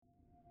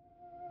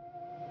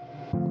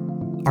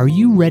Are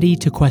you ready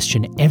to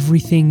question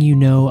everything you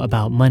know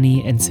about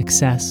money and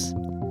success?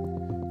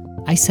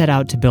 I set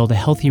out to build a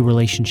healthy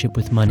relationship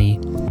with money,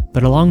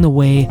 but along the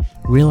way,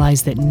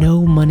 realized that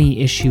no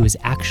money issue is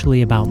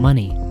actually about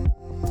money.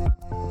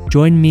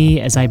 Join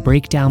me as I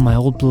break down my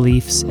old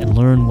beliefs and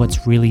learn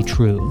what's really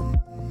true.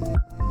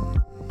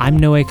 I'm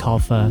Noe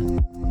Kalfa,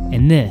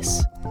 and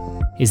this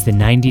is the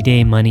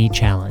 90-Day Money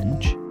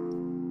Challenge.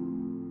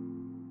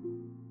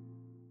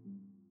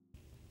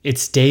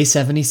 It's day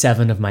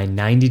 77 of my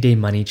 90-Day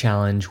Money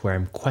Challenge, where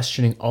I'm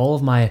questioning all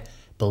of my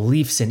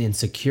beliefs and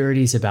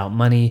insecurities about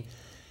money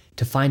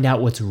to find out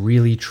what's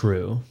really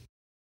true.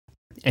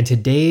 And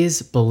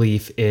today's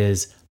belief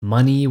is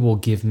money will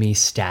give me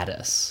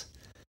status.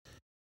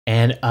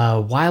 And a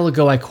while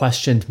ago, I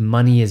questioned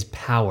money is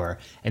power.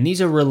 And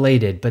these are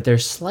related, but they're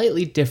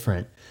slightly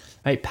different,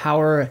 right?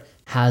 Power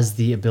has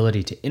the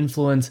ability to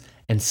influence,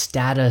 and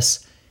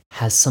status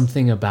has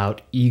something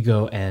about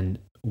ego and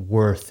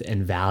worth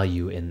and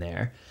value in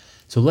there.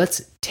 So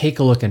let's take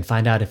a look and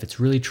find out if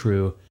it's really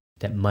true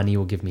that money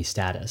will give me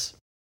status.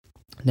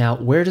 Now,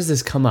 where does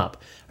this come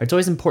up? It's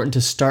always important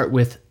to start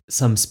with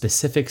some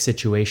specific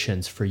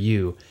situations for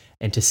you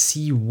and to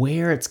see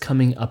where it's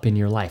coming up in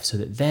your life so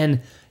that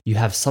then you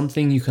have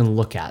something you can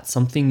look at,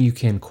 something you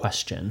can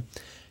question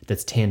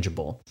that's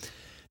tangible.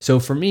 So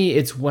for me,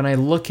 it's when I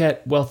look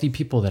at wealthy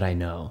people that I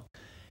know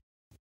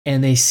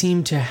and they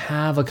seem to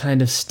have a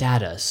kind of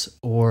status,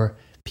 or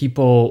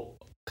people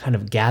kind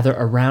of gather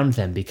around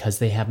them because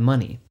they have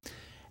money.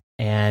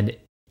 And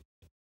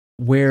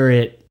where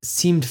it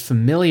seemed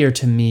familiar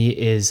to me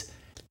is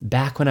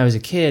back when I was a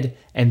kid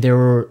and there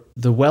were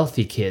the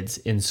wealthy kids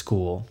in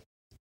school,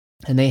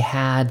 and they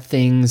had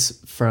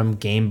things from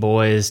Game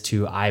Boys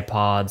to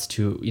iPods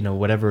to,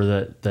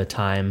 whatever the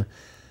time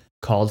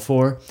called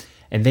for.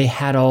 And they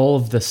had all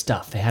of the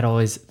stuff. They had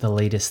always the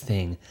latest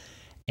thing.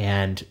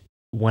 And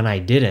when I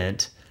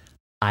didn't,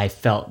 I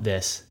felt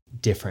this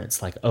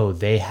difference, like, oh,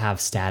 they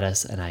have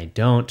status and I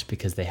don't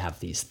because they have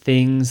these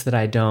things that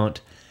I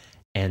don't.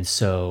 And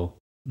so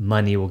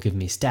money will give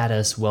me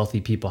status.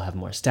 Wealthy people have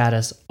more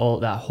status. All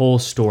that whole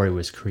story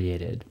was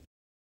created.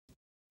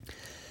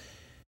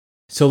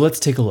 So let's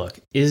take a look.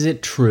 Is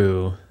it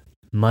true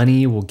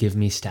money will give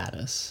me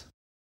status?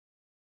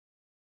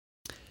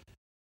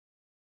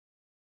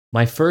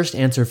 My first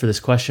answer for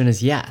this question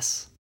is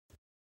yes.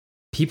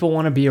 People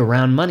want to be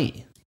around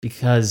money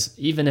because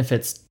even if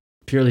it's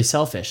purely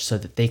selfish so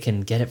that they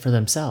can get it for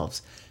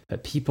themselves,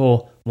 but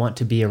people want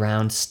to be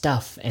around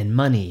stuff and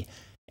money,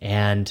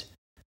 and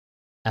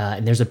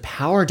there's a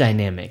power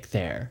dynamic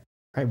there,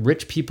 right?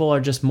 Rich people are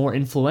just more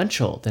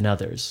influential than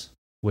others,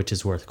 which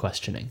is worth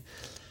questioning.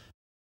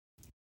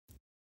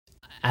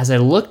 As I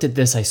looked at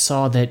this, I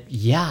saw that,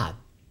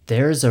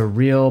 there's a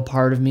real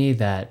part of me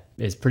that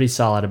is pretty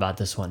solid about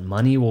this one.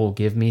 Money will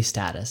give me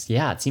status.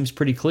 Yeah, it seems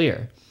pretty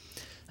clear.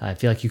 I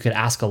feel like you could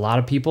ask a lot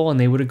of people and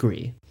they would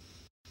agree.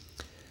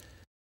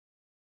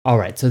 All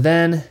right, so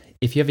then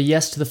if you have a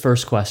yes to the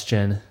first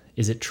question,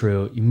 is it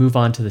true? You move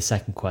on to the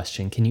second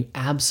question. Can you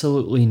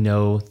absolutely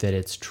know that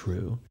it's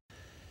true?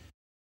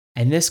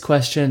 And this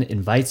question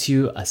invites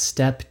you a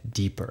step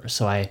deeper.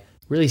 So I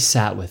really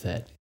sat with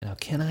it. Now,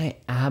 can I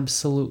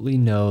absolutely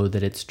know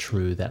that it's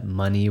true that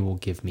money will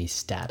give me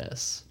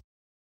status?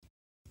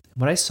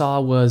 What I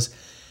saw was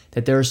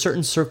that there are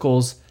certain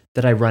circles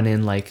that I run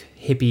in, like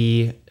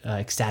hippie,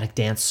 ecstatic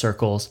dance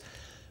circles,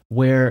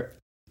 where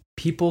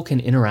people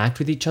can interact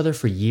with each other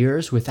for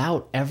years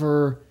without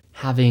ever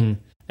having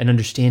an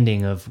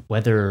understanding of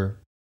whether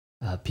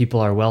people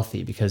are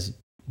wealthy, because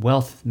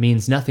wealth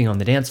means nothing on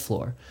the dance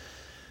floor.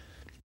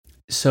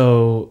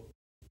 So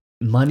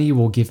money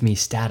will give me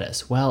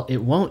status. Well,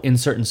 it won't in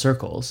certain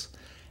circles.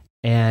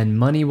 And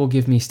money will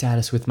give me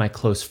status with my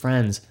close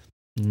friends.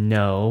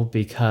 No,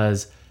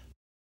 because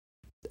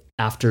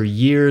after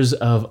years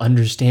of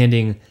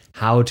understanding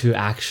how to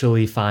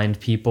actually find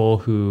people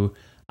who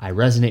I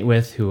resonate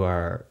with, who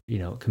are,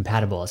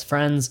 compatible as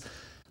friends,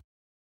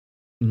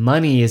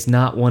 money is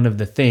not one of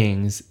the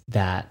things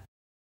that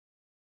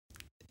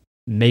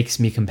makes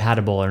me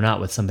compatible or not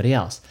with somebody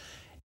else.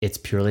 It's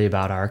purely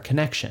about our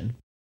connection.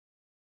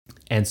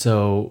 And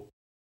so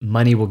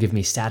money will give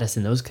me status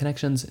in those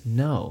connections?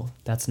 No,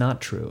 that's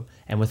not true.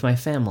 And with my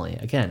family,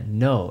 again,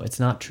 no, it's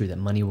not true that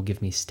money will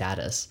give me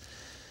status.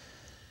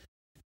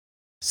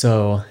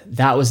 So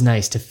that was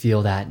nice to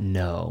feel that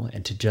no,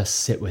 and to just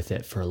sit with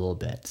it for a little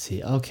bit.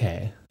 See,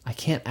 okay, I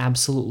can't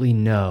absolutely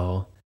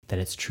know that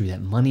it's true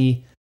that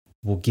money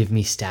will give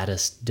me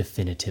status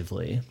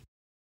definitively.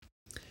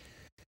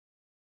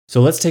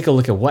 So let's take a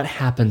look at what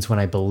happens when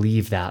I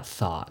believe that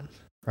thought,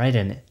 right?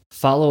 And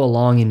follow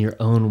along in your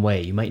own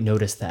way. You might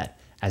notice that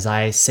as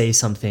I say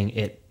something,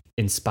 it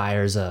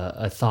inspires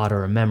a thought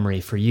or a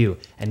memory for you,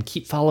 and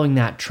keep following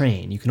that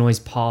train. You can always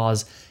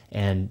pause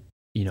and,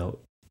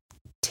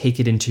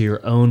 take it into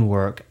your own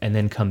work and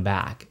then come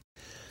back.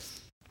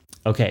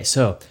 Okay,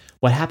 so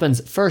what happens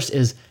first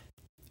is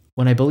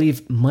when I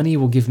believe money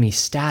will give me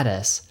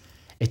status,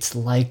 it's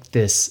like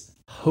this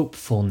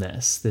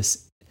hopefulness,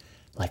 this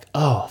like,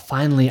 oh,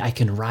 finally I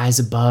can rise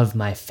above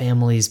my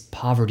family's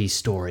poverty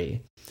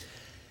story.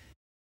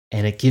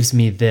 And it gives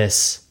me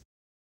this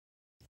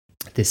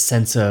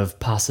sense of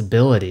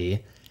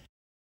possibility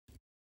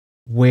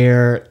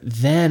where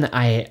then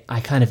I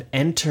kind of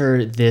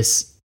enter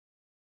this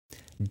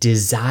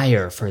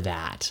desire for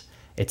that.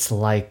 It's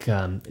like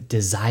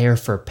desire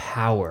for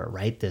power,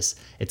 right?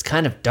 It's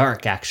kind of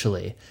dark,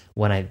 actually,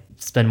 when I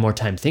spend more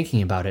time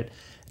thinking about it.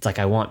 It's like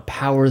I want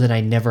power that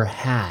I never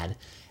had,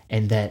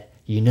 and that,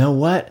 you know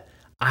what?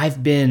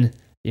 I've been,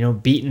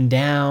 beaten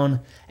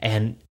down,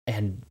 and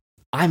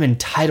I'm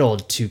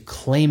entitled to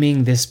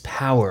claiming this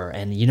power.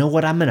 And you know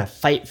what? I'm going to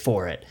fight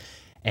for it,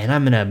 and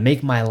I'm going to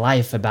make my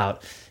life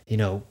about,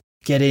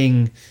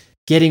 getting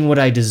what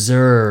I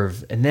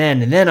deserve, and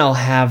then I'll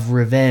have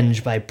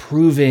revenge by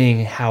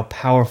proving how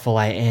powerful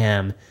I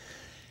am.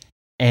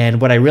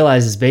 And what I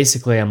realize is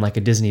basically I'm like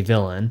a Disney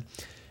villain,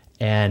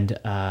 and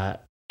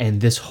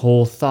this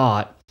whole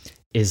thought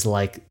is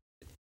like,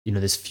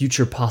 this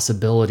future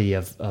possibility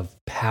of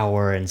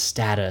power and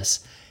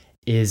status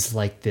is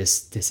like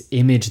this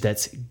image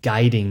that's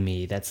guiding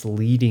me, that's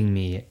leading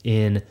me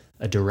in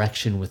a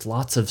direction with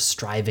lots of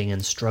striving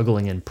and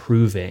struggling and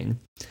proving.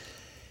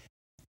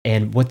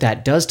 And what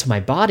that does to my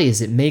body is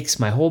it makes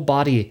my whole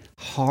body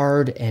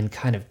hard and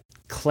kind of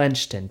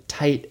clenched and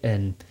tight,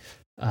 and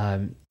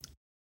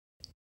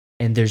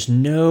there's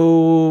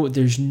no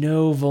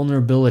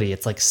vulnerability.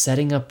 It's like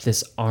setting up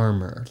this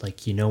armor.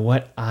 Like, you know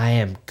what? I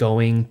am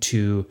going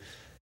to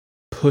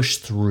push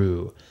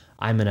through.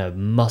 I'm going to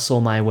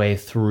muscle my way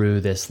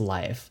through this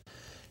life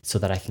so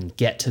that I can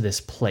get to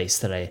this place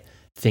that I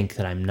think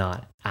that I'm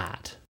not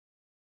at.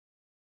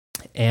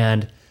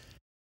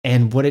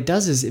 And what it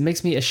does is it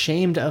makes me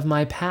ashamed of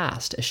my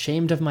past,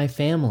 ashamed of my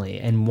family,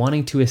 and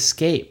wanting to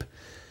escape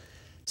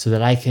so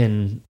that I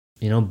can,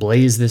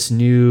 blaze this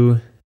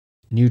new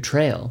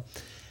trail.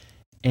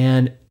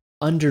 And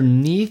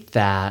underneath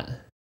that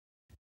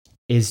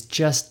is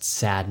just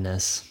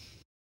sadness.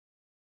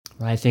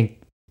 Right? I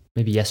think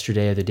maybe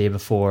yesterday or the day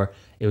before,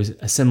 it was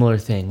a similar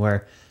thing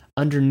where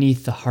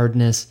underneath the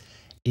hardness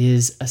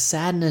is a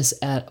sadness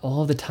at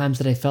all the times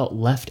that I felt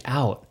left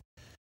out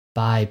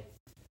by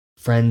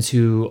friends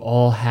who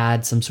all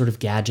had some sort of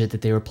gadget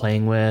that they were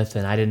playing with,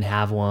 and I didn't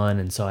have one,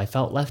 and so I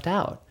felt left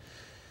out.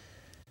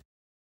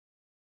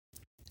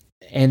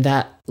 And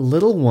that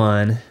little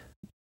one,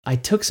 I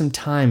took some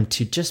time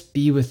to just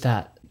be with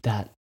that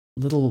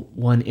little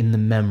one in the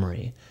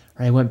memory.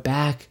 Right? I went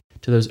back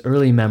to those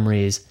early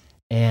memories,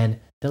 and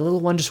the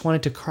little one just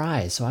wanted to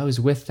cry, so I was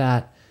with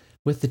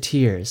the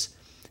tears.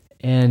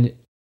 And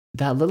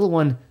that little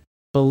one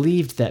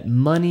believed that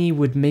money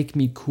would make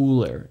me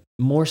cooler.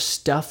 More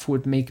stuff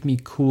would make me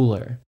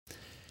cooler.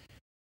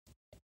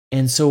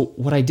 And so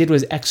what I did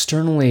was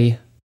externally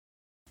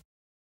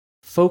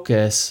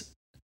focus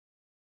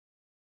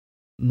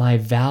my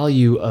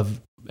value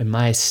and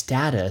my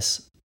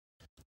status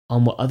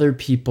on what other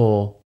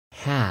people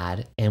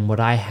had and what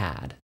I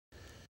had.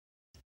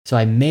 So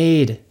I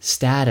made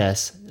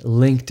status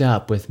linked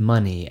up with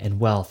money and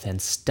wealth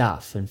and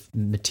stuff and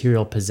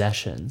material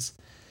possessions.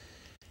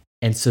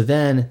 And so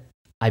then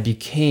I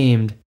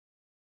became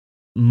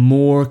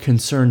more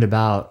concerned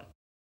about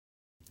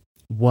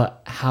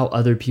how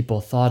other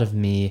people thought of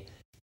me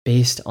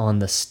based on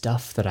the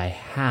stuff that I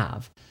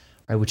have,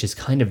 right? Which is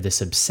kind of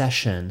this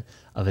obsession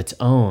of its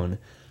own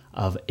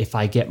of, if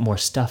I get more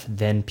stuff,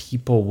 then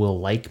people will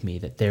like me,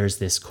 that there's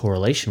this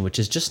correlation, which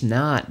is just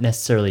not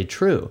necessarily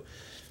true.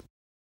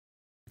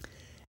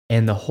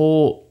 And the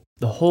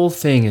whole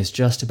thing is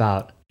just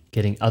about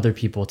getting other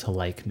people to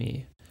like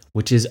me,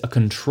 which is a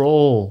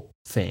control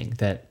thing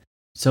that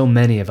so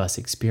many of us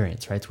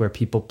experience, right? It's where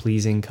people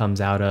pleasing comes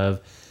out of,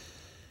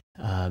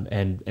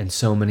 and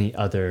so many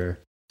other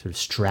sort of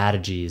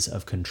strategies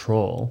of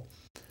control.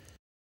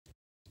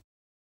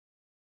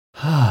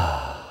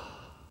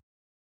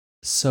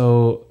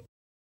 So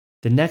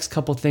the next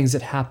couple things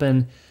that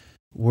happened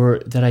were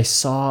that I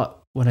saw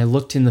when I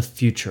looked in the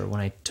future,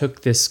 when I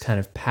took this kind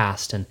of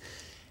past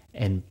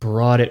and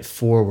brought it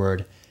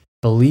forward,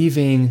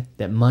 believing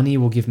that money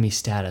will give me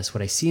status.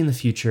 What I see in the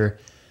future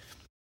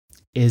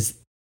is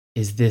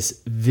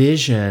this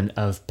vision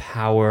of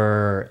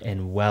power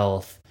and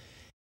wealth.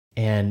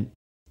 And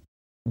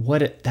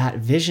what that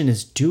vision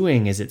is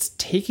doing is it's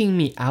taking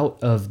me out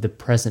of the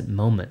present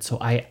moment. So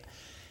I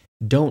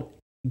don't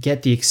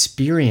get the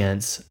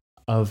experience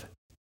of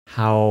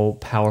how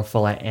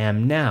powerful I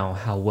am now,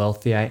 how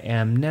wealthy I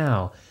am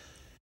now.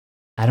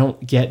 I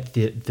don't get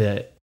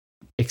the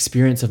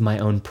experience of my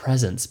own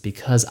presence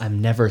because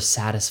I'm never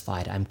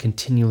satisfied. I'm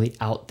continually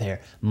out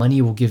there.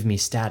 Money will give me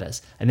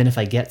status. And then if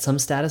I get some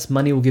status,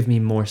 money will give me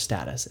more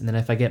status. And then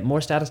if I get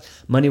more status,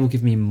 money will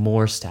give me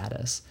more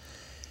status.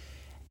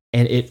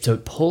 And so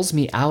it pulls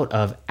me out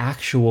of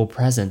actual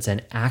presence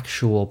and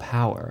actual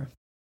power.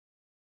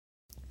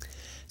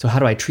 So how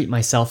do I treat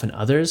myself and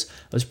others?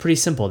 It was pretty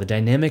simple. The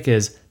dynamic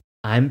is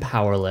I'm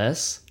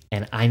powerless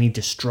and I need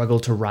to struggle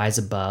to rise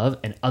above,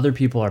 and other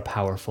people are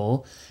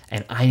powerful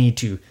and I need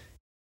to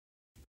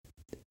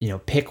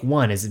pick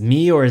one. Is it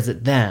me or is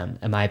it them?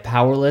 Am I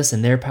powerless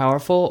and they're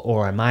powerful,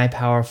 or am I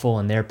powerful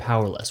and they're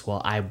powerless?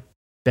 Well, I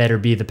better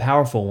be the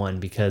powerful one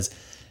because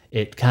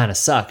it kind of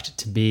sucked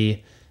to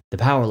be the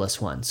powerless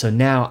one. So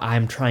now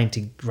I'm trying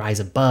to rise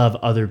above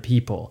other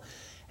people.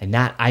 And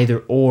that either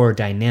or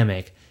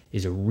dynamic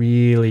is a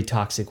really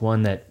toxic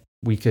one that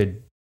we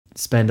could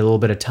spend a little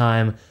bit of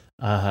time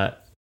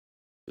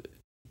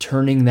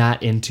turning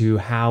that into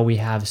how we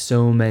have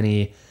so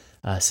many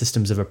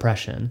systems of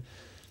oppression.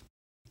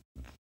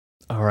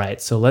 All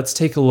right, so let's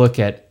take a look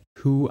at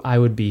who I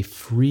would be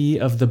free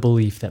of the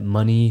belief that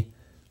money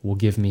will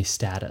give me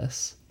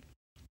status.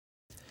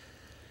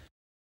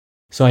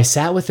 So I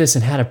sat with this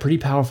and had a pretty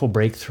powerful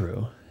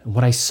breakthrough. And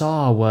what I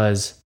saw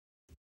was,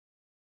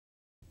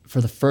 for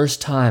the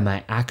first time,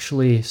 I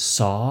actually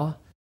saw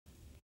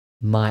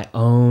my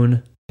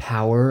own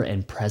power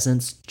and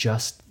presence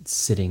just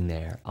sitting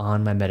there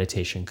on my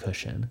meditation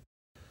cushion.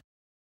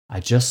 I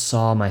just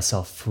saw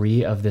myself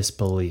free of this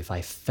belief.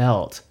 I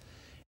felt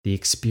the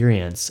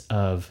experience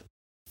of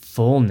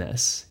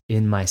fullness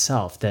in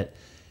myself, that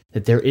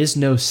there is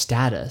no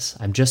status.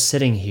 I'm just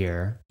sitting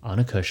here on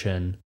a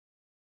cushion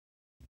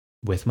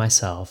with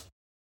myself.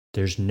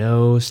 There's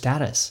no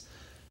status.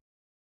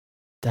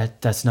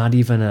 That's not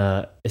even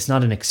it's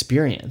not an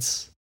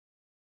experience.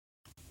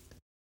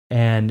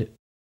 And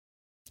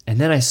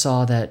then I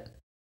saw that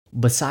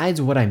besides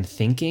what I'm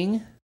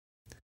thinking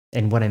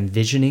and what I'm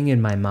visioning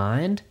in my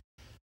mind,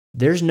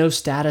 there's no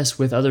status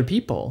with other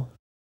people.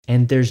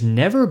 And there's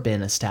never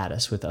been a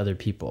status with other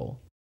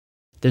people.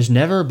 There's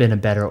never been a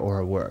better or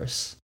a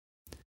worse.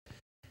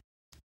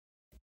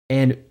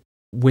 And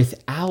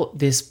without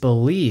this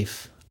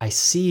belief, I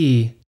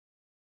see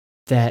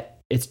that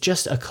it's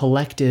just a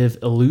collective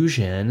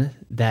illusion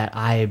that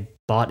I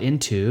bought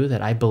into,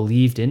 that I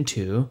believed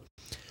into,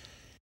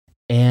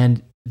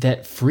 and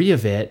that free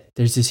of it,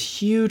 there's this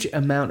huge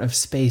amount of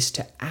space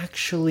to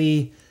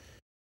actually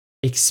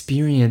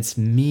experience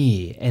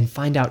me and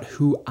find out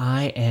who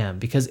I am.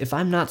 Because if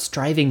I'm not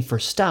striving for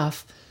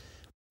stuff,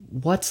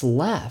 what's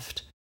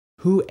left?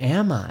 Who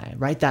am I,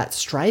 right? That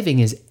striving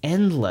is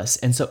endless.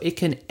 And so it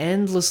can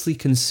endlessly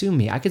consume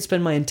me. I could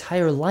spend my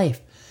entire life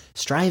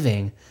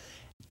striving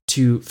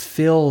to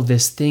fill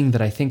this thing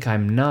that I think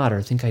I'm not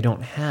or think I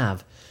don't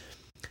have.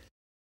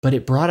 But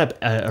it brought up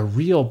a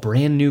real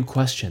brand new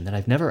question that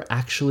I've never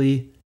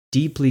actually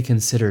deeply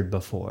considered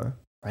before,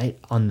 right?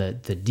 On the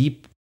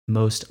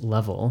deepmost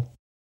level,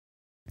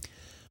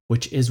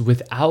 which is,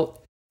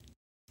 without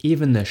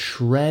even the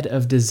shred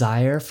of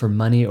desire for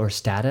money or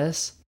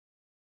status,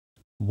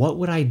 what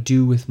would I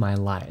do with my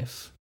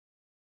life?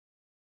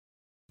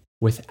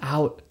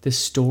 Without the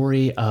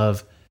story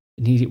of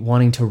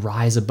wanting to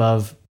rise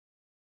above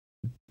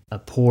a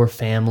poor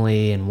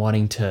family and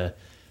wanting to,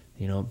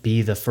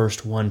 be the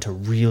first one to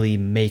really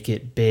make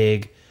it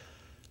big,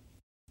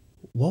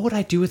 what would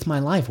I do with my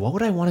life? What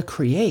would I want to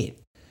create?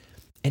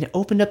 And it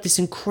opened up this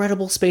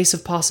incredible space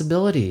of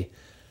possibility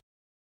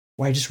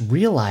where I just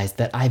realized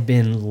that I've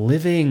been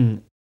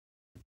living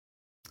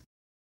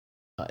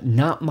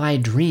not my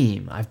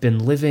dream. I've been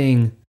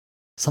living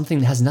something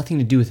that has nothing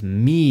to do with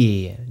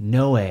me,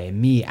 Noe,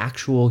 me,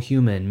 actual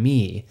human,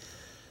 me.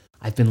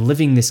 I've been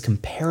living this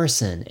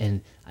comparison,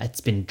 and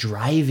it's been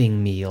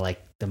driving me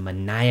like the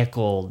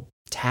maniacal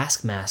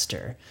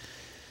taskmaster.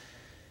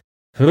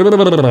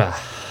 So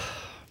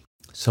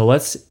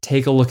let's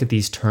take a look at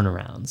these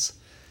turnarounds.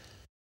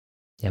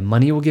 Yeah,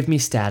 money will give me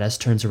status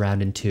turns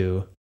around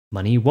into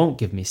money won't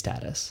give me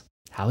status.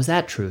 How is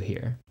that true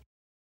here?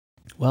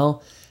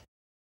 Well,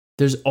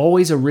 there's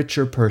always a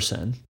richer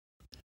person.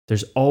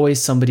 There's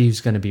always somebody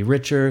who's going to be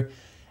richer.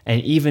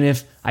 And even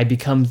if I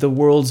become the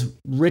world's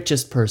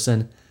richest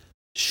person,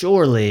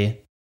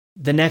 surely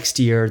the next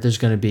year there's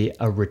going to be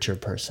a richer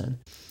person.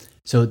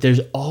 So there's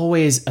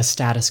always a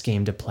status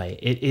game to play.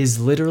 It is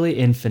literally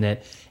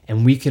infinite,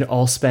 and we could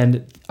all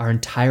spend our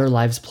entire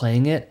lives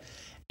playing it,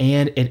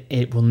 and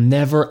it will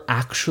never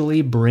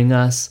actually bring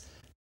us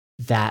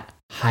that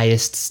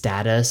highest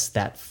status,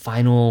 that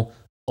final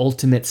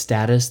ultimate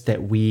status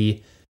that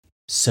we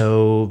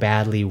so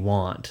badly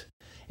want.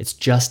 It's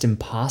just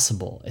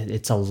impossible.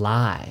 It's a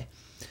lie.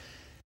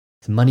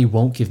 The money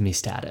won't give me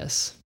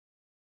status.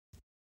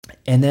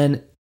 And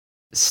then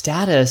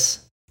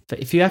status,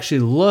 if you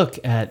actually look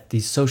at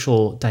these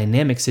social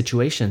dynamic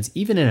situations,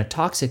 even in a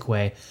toxic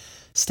way,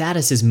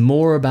 status is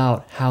more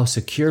about how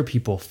secure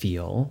people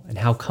feel and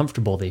how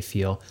comfortable they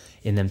feel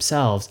in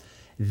themselves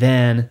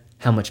than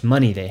how much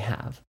money they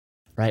have,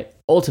 right?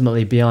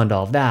 Ultimately, beyond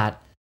all of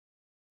that,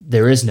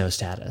 there is no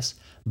status.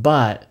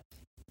 But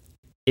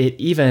it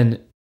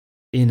even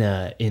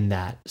in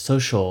that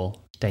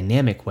social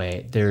dynamic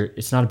way,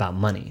 it's not about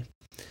money.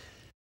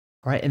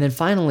 All right, and then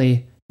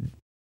finally,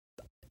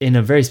 in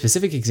a very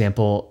specific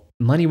example,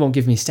 money won't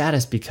give me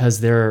status because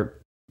there are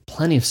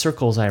plenty of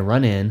circles I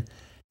run in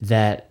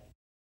that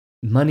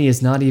money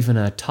is not even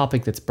a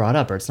topic that's brought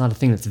up, or it's not a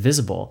thing that's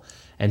visible.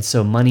 And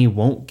so money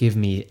won't give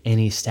me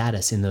any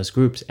status in those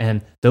groups.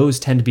 And those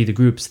tend to be the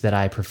groups that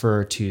I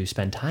prefer to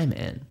spend time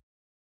in.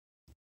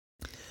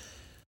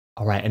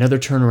 All right, another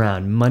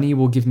turnaround. Money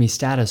will give me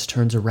status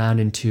turns around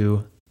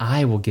into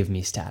I will give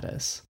me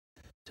status.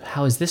 So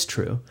how is this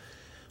true?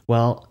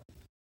 Well,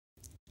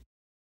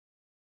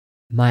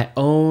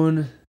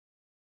 what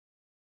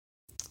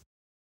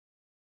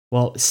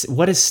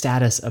is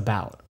status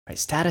about? Right?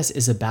 Status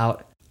is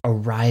about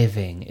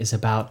arriving, is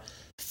about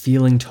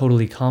feeling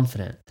totally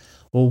confident.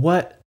 Well,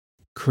 what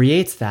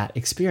creates that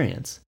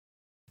experience?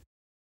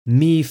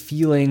 Me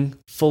feeling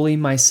fully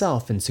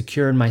myself and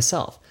secure in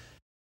myself.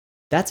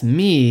 That's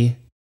me.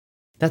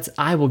 That's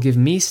I will give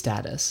me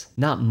status,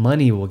 not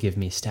money will give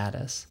me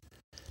status.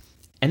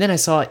 And then I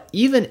saw,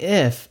 even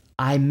if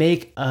I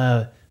make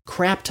a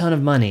crap ton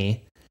of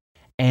money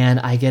and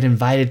I get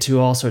invited to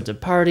all sorts of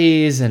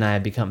parties and I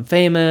become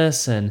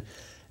famous and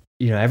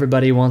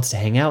everybody wants to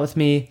hang out with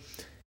me,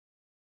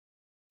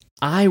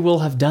 I will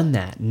have done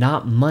that,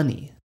 not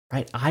money,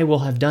 right? I will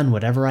have done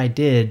whatever I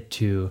did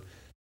to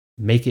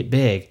make it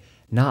big,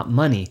 not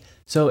money.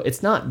 So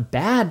it's not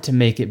bad to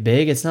make it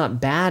big. It's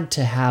not bad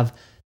to have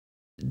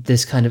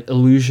this kind of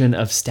illusion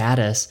of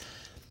status,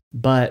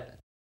 but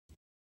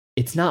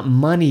it's not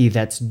money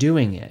that's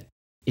doing it.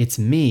 It's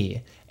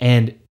me.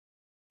 And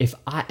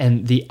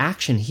the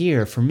action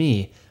here for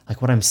me,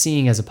 like what I'm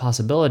seeing as a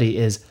possibility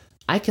is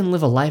I can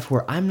live a life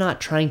where I'm not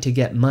trying to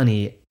get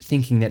money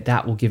thinking that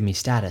that will give me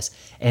status.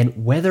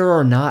 And whether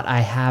or not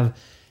I have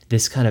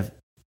this kind of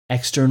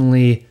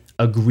externally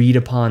agreed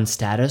upon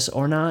status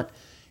or not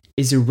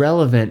is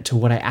irrelevant to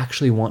what I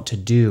actually want to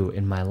do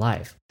in my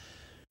life.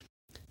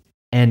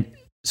 And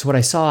so what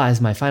I saw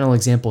as my final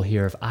example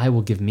here of I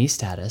will give me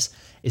status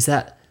is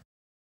that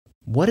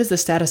what is the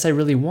status I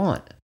really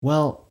want?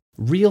 Well,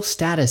 real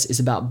status is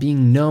about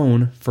being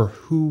known for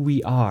who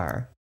we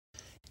are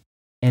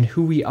and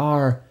who we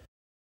are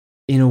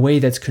in a way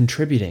that's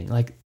contributing.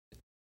 Like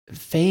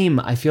fame,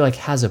 I feel like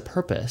has a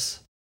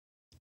purpose.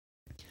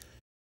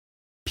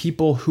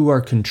 People who are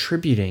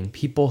contributing,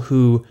 people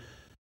who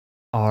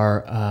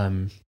are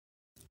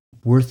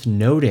worth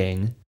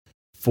noting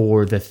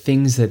for the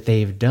things that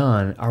they've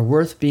done are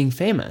worth being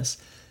famous.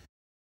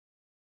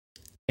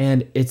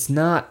 And it's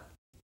not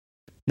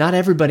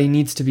everybody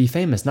needs to be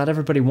famous. Not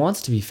everybody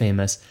wants to be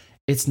famous.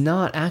 It's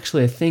not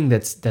actually a thing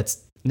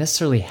that's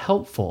necessarily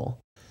helpful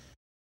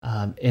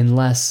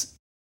unless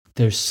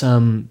there's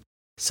some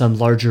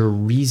larger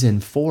reason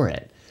for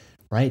it,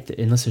 right?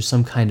 Unless there's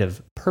some kind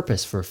of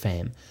purpose for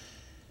fame.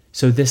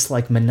 So this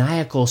like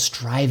maniacal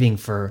striving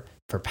for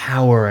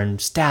power and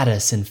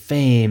status and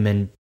fame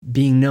and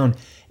being known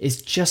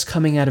is just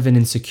coming out of an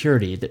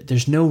insecurity.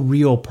 There's no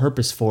real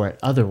purpose for it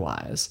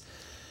otherwise.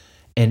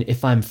 And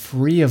if I'm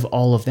free of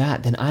all of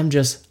that, then I'm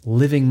just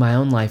living my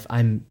own life.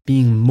 I'm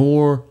being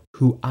more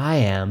who I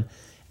am,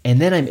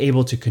 and then I'm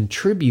able to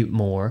contribute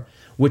more,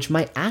 which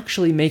might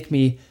actually make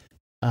me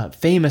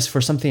famous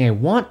for something I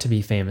want to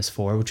be famous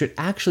for, which would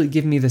actually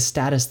give me the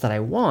status that I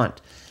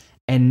want,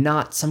 and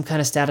not some kind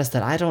of status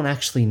that I don't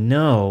actually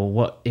know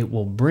what it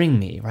will bring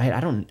me, right? I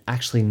don't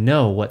actually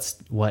know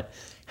what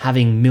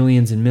having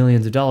millions and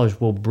millions of dollars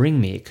will bring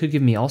me. It could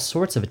give me all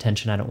sorts of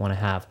attention I don't want to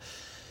have.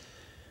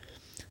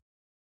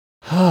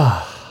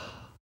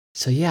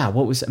 So yeah,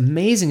 what was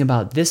amazing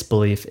about this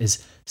belief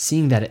is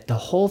seeing that the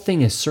whole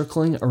thing is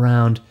circling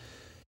around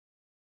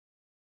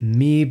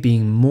me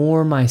being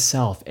more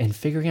myself and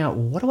figuring out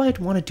what do I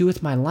want to do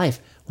with my life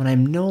when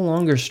I'm no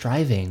longer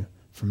striving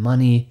for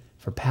money,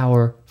 for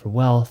power, for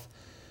wealth,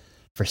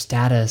 for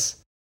status.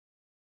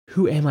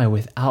 Who am I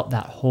without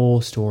that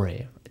whole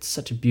story? It's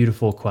such a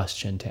beautiful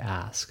question to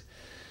ask.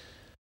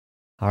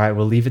 All right,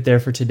 we'll leave it there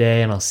for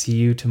today, and I'll see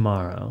you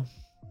tomorrow.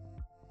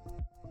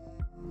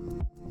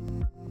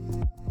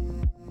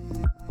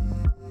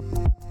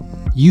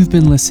 You've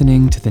been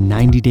listening to the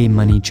 90-Day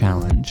Money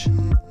Challenge.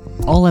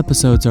 All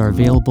episodes are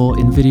available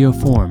in video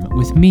form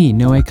with me,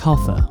 Noé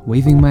Kalfa,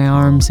 waving my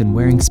arms and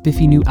wearing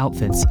spiffy new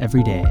outfits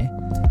every day.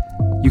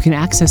 You can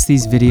access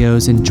these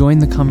videos and join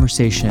the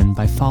conversation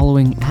by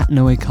following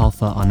 @Noé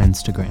Kalfa on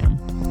Instagram.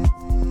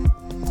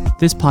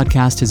 This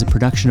podcast is a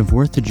production of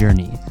Worth the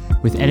Journey,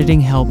 with editing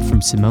help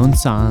from Simone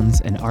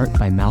Sanz and art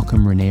by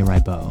Malcolm René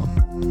Ribot.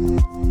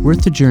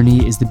 Worth the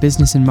Journey is the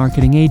business and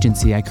marketing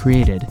agency I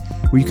created,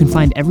 where you can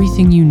find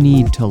everything you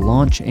need to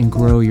launch and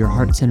grow your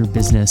heart-centered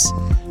business,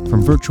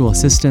 from virtual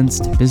assistants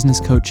to business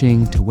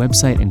coaching to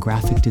website and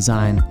graphic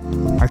design.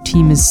 Our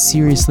team is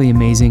seriously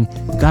amazing.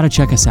 You've got to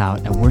check us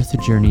out at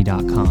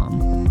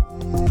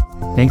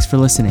worththejourney.com. Thanks for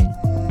listening.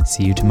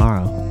 See you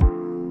tomorrow.